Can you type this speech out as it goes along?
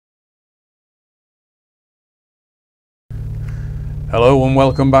Hello and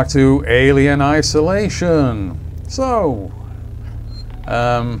welcome back to Alien Isolation. So,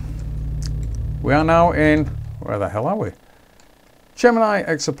 we are now in, where the hell are we? Gemini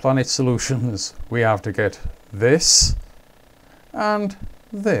Exoplanet Solutions. We have to get this and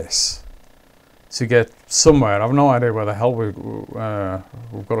this to get somewhere. I've no idea where the hell we've got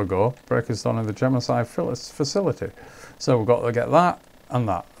to go. Breakers down in the Gemini facility. So we've got to get that and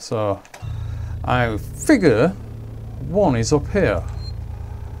that. So I figure one is up here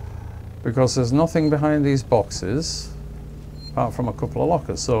because there's nothing behind these boxes apart from a couple of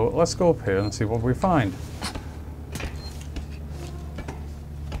lockers. So let's go up here and see what we find.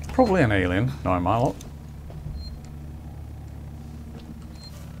 Probably an alien, knowing my lot.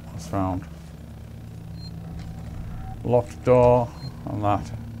 What's found? Locked door and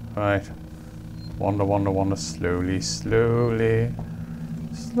that. Right. Wander, wander, wander. Slowly, slowly.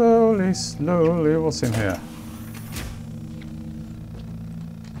 Slowly, slowly. What's in here?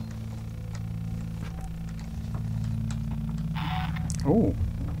 Ooh.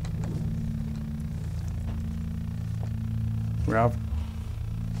 We have...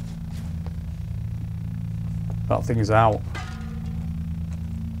 That thing's out.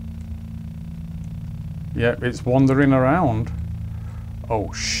 Yep, it's wandering around.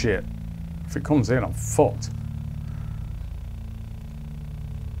 Oh shit. If it comes in, I'm fucked.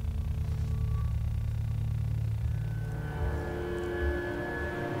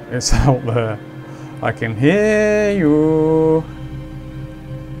 It's out there. I can hear you.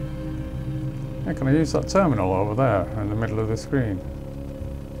 Hey, can I use that terminal over there in the middle of the screen?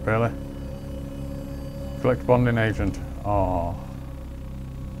 Really? Collect bonding agent. Oh.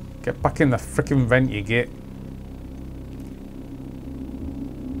 Get back in the frickin' vent, you git.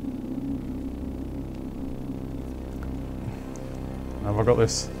 Have I got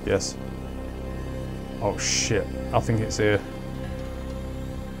this? Yes. Oh shit. I think it's here.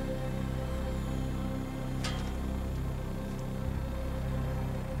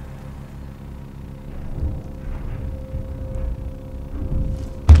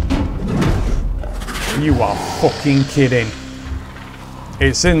 You are fucking kidding.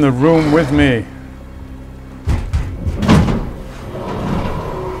 It's in the room with me.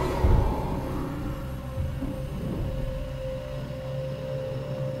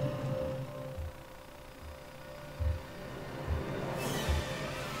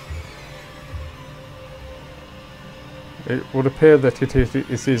 It would appear that it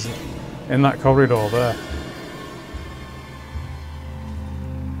is in that corridor there.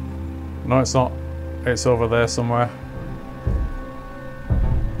 No, it's not. It's over there somewhere.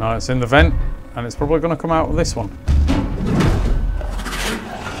 No, it's in the vent, and it's probably going to come out of this one.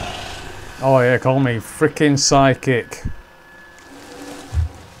 Oh yeah, call me freaking psychic.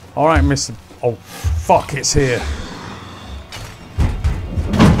 Alright, Mr. Oh, fuck, it's here.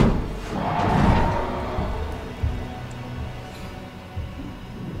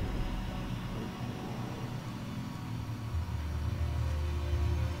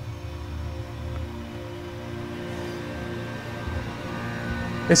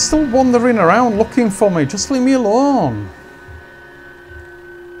 It's still wandering around looking for me. Just leave me alone.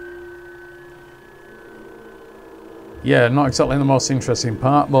 Yeah, not exactly the most interesting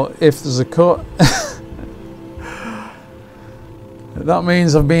part, but if there's a cut, that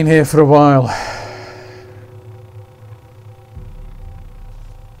means I've been here for a while.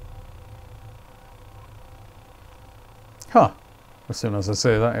 Huh. As soon as I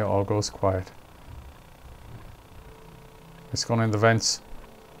say that, it all goes quiet. It's gone in the vents.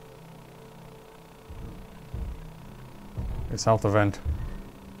 It's out the vent.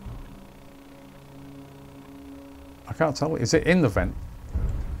 I can't tell. Is it in the vent?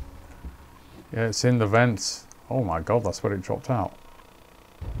 Yeah, it's in the vents. Oh my god, that's where it dropped out.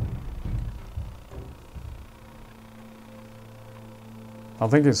 I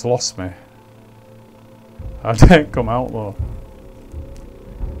think it's lost me. I didn't come out though.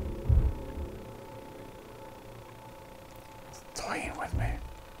 It's toying with me.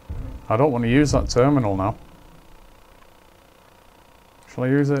 I don't want to use that terminal now. Shall I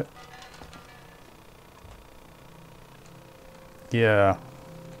use it? Yeah.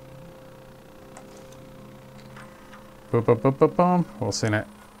 Boom, boom, boom, boom, boom. What's in it?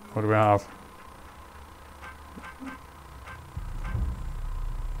 What do we have?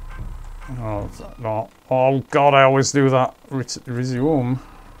 Oh, no. Oh god, I always do that. Resume.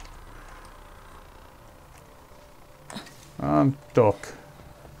 And duck.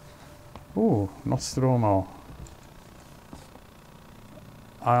 Ooh, Nostromo.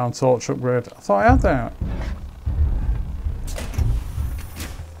 Ion torch upgrade. I thought I had that.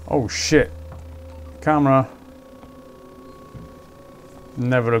 Oh shit. Camera.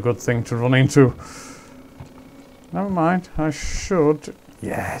 never a good thing to run into. Never mind, I should...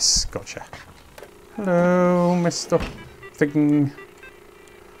 Yes, gotcha. Hello, Mr. Thing.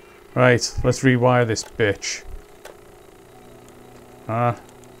 Right, let's rewire this bitch.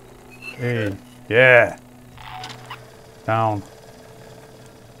 Hey, yeah. Down.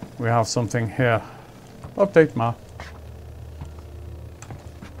 We have something here. Update map.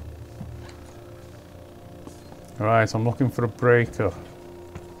 Right, I'm looking for a breaker.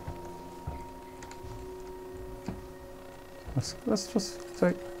 Let's just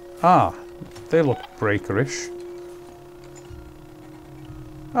take... Ah, they look breakerish.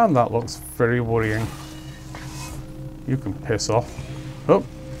 And that looks very worrying. You can piss off. Oh.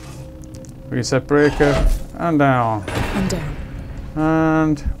 Reset breaker. And down. And down.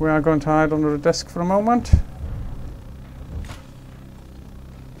 And we are going to hide under a desk for a moment.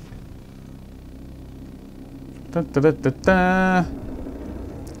 Da, da, da, da, da.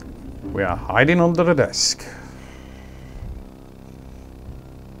 We are hiding under a desk.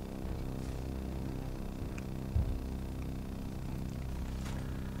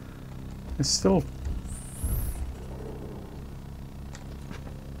 It's still...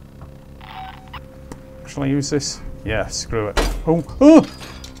 Shall I use this? Yeah, screw it. Oh! Oh!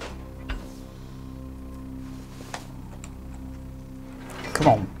 Come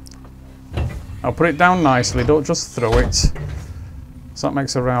on. I'll put it down nicely, don't just throw it. So that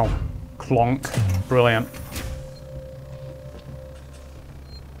makes a row. Clonk. Brilliant.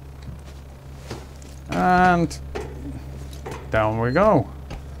 And down we go.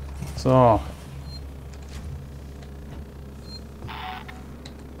 So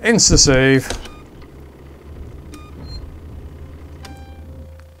insta-save.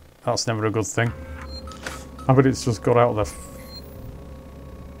 That's never a good thing. I bet it's just got out of the...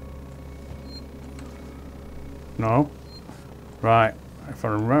 No. Right. If I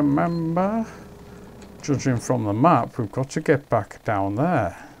remember, judging from the map, we've got to get back down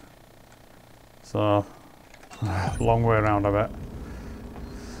there. So, long way around, I bet.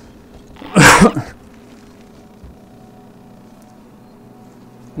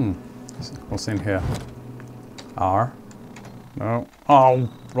 What's in here? R? No. Oh,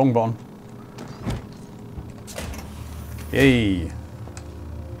 wrong button. Yay.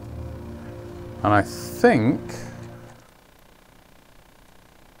 And I think...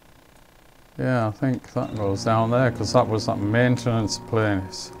 Yeah, I think that goes down there, because that was that maintenance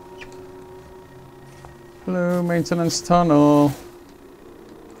place. Hello, maintenance tunnel.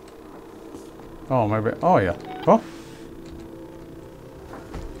 Oh, maybe... Oh, yeah. Oh!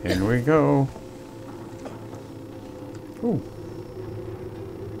 In we go. Ooh.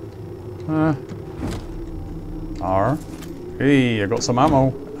 R. Hey, I got some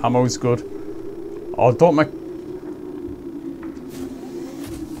ammo. Ammo's good. Oh, don't make...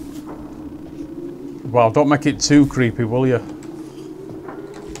 Well, don't make it too creepy, will you?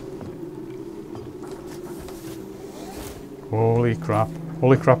 Holy crap.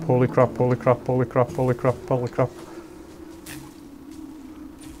 Holy crap, holy crap, holy crap, holy crap, holy crap, holy crap.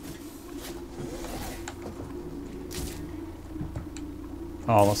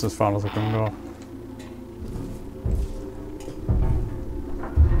 Oh, that's as far as I can go.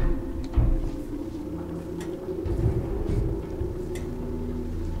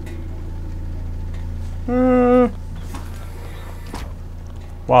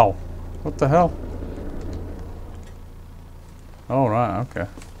 Wow, what the hell? Oh, right, okay.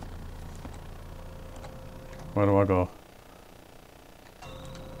 Where do I go?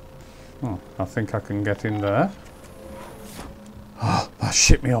 Oh, I think I can get in there. Oh, that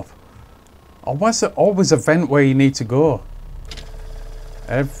shit me up. Oh, why is there always a vent where you need to go?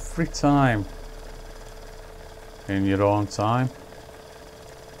 Every time. In your own time.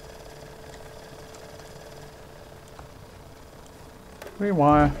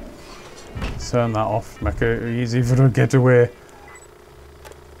 Rewire. Turn that off. Make it easy for a getaway.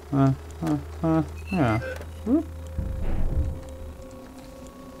 Yeah. Whoop.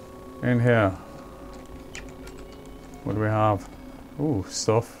 In here. What do we have? Ooh,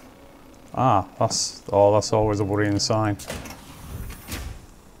 stuff. Ah, that's always a worrying sign.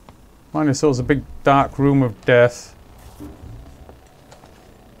 Mind you, so it's a big dark room of death.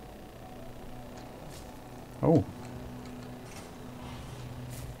 Oh.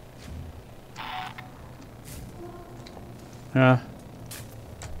 Yeah.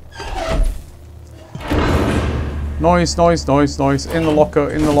 Noise, noise, noise, noise. In the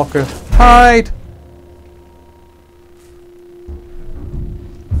locker, in the locker. Hide!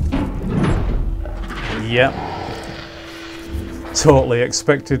 Yep. Totally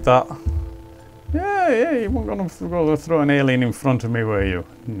expected that. Yeah, hey, you weren't gonna throw an alien in front of me, were you?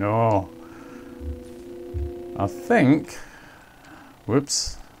 No. I think...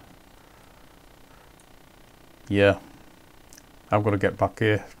 Whoops. Yeah. I've got to get back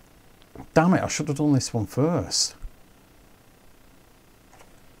here. Damn it, I should have done this one first.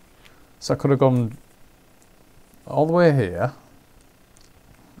 So I could have gone all the way here.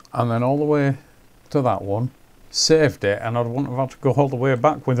 And then all the way to that one. Saved it, and I wouldn't have had to go all the way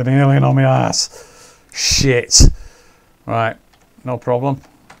back with an alien on my ass. Shit. Right, no problem.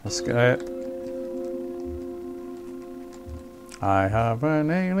 Let's get it. I have an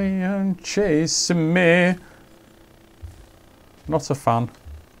alien chasing me. Not a fan.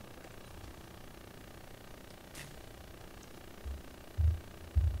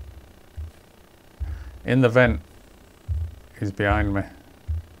 In the vent. He's behind me.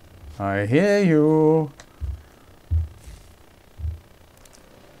 I hear you.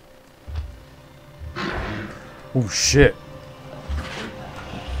 Oh shit.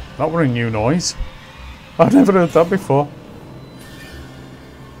 That were a new noise. I've never heard that before.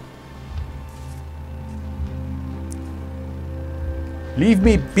 Leave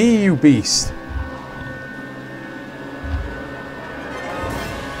me be, you beast.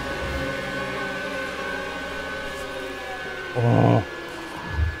 Oh,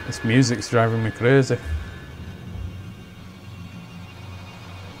 this music's driving me crazy.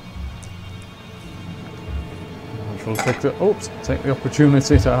 I shall take the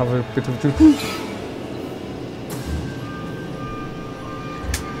opportunity to have a bit of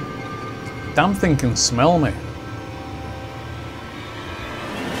damn thing can smell me.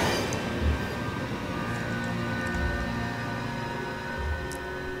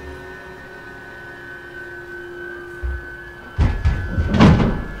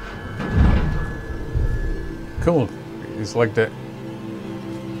 Cool, he's liked it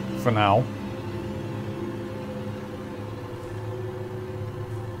for now.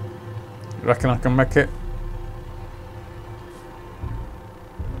 You reckon I can make it?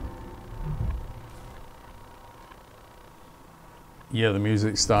 Yeah, the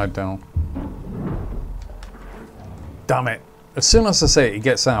music's died down. Damn it. As soon as I say it, it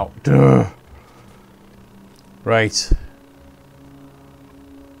gets out. Duh. Right.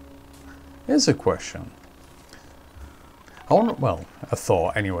 Here's a question. I wonder, well, a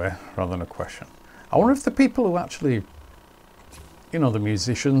thought anyway, rather than a question. I wonder if the people who actually, you know, the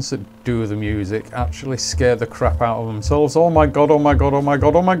musicians that do the music actually scare the crap out of themselves. Oh my god, oh my god, oh my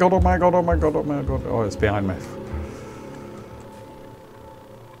god, oh my god, oh my god, oh my god, oh my god. Oh, it's behind me.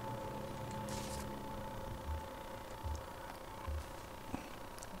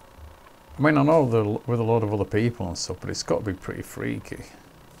 I mean, I know they're with a lot of other people and stuff, but it's got to be pretty freaky.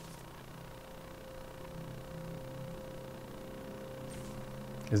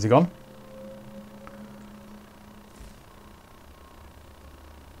 Is he gone?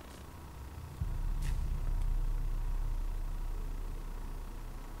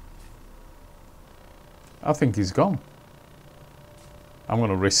 I think he's gone. I'm going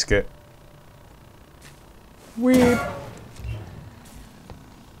to risk it. Weep.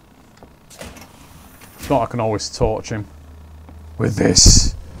 If not, I can always torch him with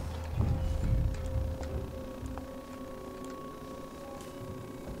this.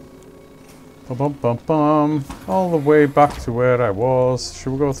 Bum, bum, bum. All the way back to where I was.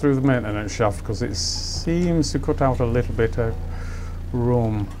 Should we go through the maintenance shaft because it seems to cut out a little bit of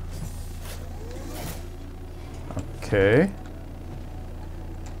room. Okay.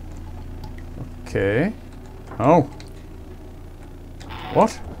 Okay. Oh.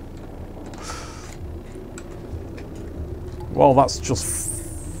 What? Well, that's just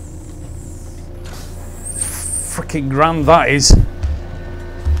freaking grand, that is.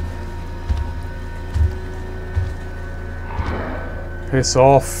 Piss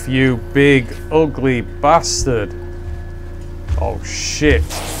off, you big, ugly bastard. Oh, shit.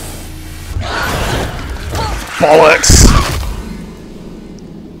 Bollocks!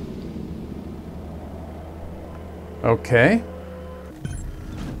 Okay.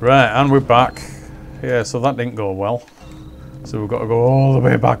 Right, and we're back. Yeah, so that didn't go well. So we've got to go all the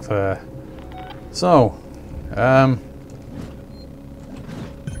way back there. So,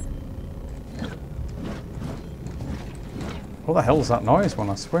 what the hell is that noise when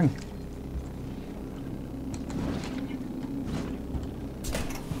I swing?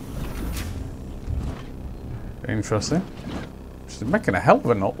 Interesting. She's making a hell of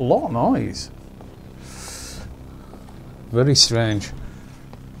a lot of noise. Very strange.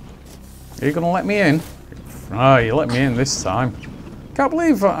 Are you going to let me in? Ah, you let me in this time. Can't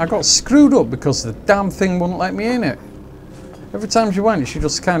believe I got screwed up because the damn thing wouldn't let me in it. Every time she went, she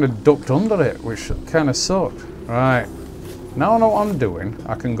just kind of ducked under it, which kind of sucked. Right. Now I know what I'm doing.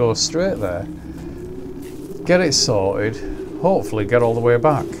 I can go straight there, get it sorted, hopefully get all the way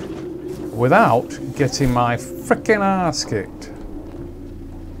back without getting my frickin' ass kicked.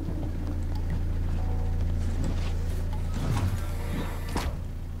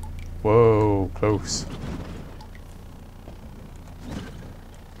 Whoa, close.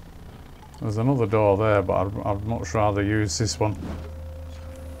 There's another door there, but I'd much rather use this one.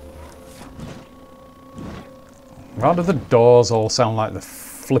 Why do the doors all sound like the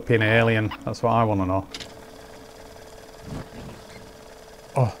flipping alien? That's what I want to know.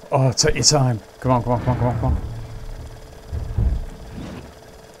 Oh, take your time. Come on, come on, come on, come on, come on.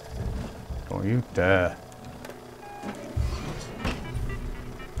 Don't you dare.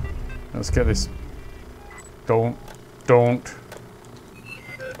 Let's get this. Don't.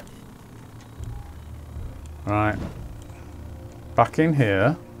 Right. Back in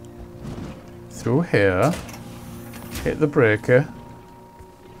here. Through here. Hit the breaker.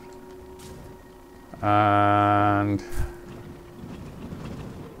 And...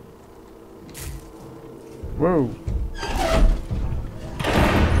 whoa.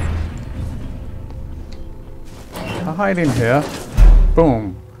 I hide in here.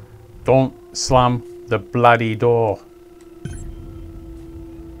 Boom. Don't slam the bloody door.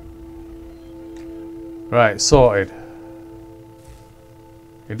 Right, sorted.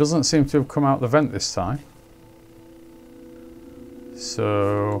 It doesn't seem to have come out the vent this time.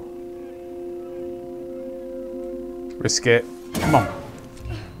 So... risk it. Come on.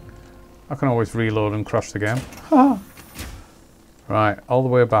 I can always reload and crash the game. Right, all the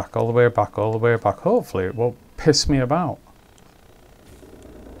way back, all the way back, all the way back. Hopefully it won't piss me about.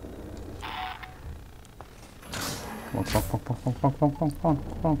 Come on, come on, come on, come on, come on, come on, come on,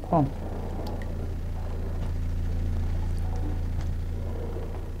 come on, come on.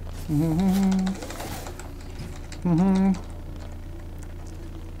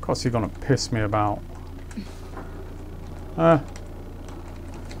 Of course you're gonna piss me about.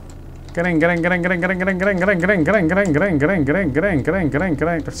 Get in, get in, get in, get in, get in, get in, get in, get in, get in, get in, get in, get in, get in, get in, get in, get in, get in, get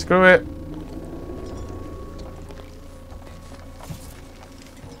in. Screw it.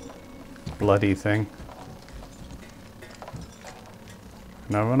 Bloody thing.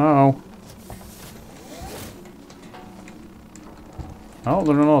 Never know. Oh,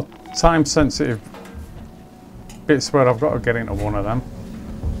 there are no time sensitive bits where I've got to get into one of them.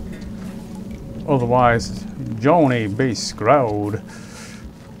 Otherwise, Johnny be screwed.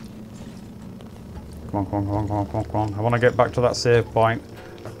 Come on, come on, come on, come on, come on, come on. I want to get back to that save point.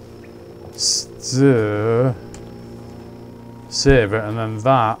 Save it, and then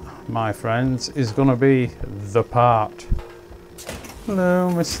that, my friends, is going to be the part. Hello,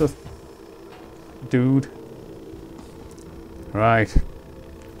 Mr. Dude. Right.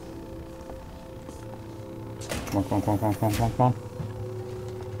 Come on, come on, come on, come on, come on, come on, come on.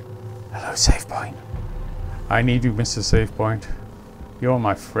 Hello, save point. I need you, Mr. Save Point. You're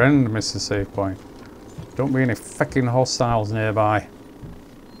my friend, Mr. Save Point. Don't be any fucking hostiles nearby.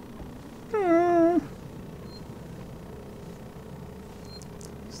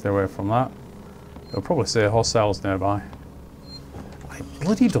 Stay away from that. They'll probably say hostiles nearby. It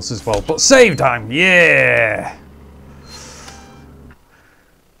bloody does as well, but save time, yeah!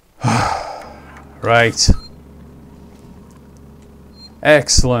 Right.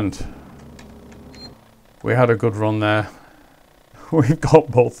 Excellent. We had a good run there. We've got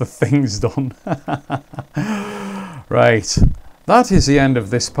both the things done. Right. That is the end of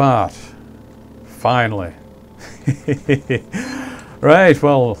this part. Finally. Right,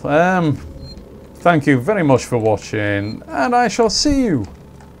 well, thank you very much for watching, and I shall see you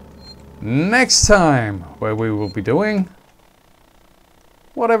next time, where we will be doing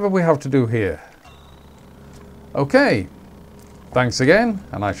whatever we have to do here. Okay. Thanks again,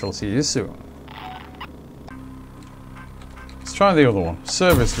 and I shall see you soon. Let's try the other one.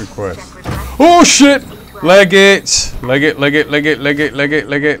 Service request. Oh shit! Leg it! Leg it, leg it, leg it, leg it, leg it,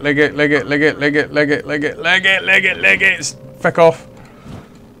 leg it, leg it, leg it, leg it, leg it, leg it, leg it, leg it, leg it. Feck off.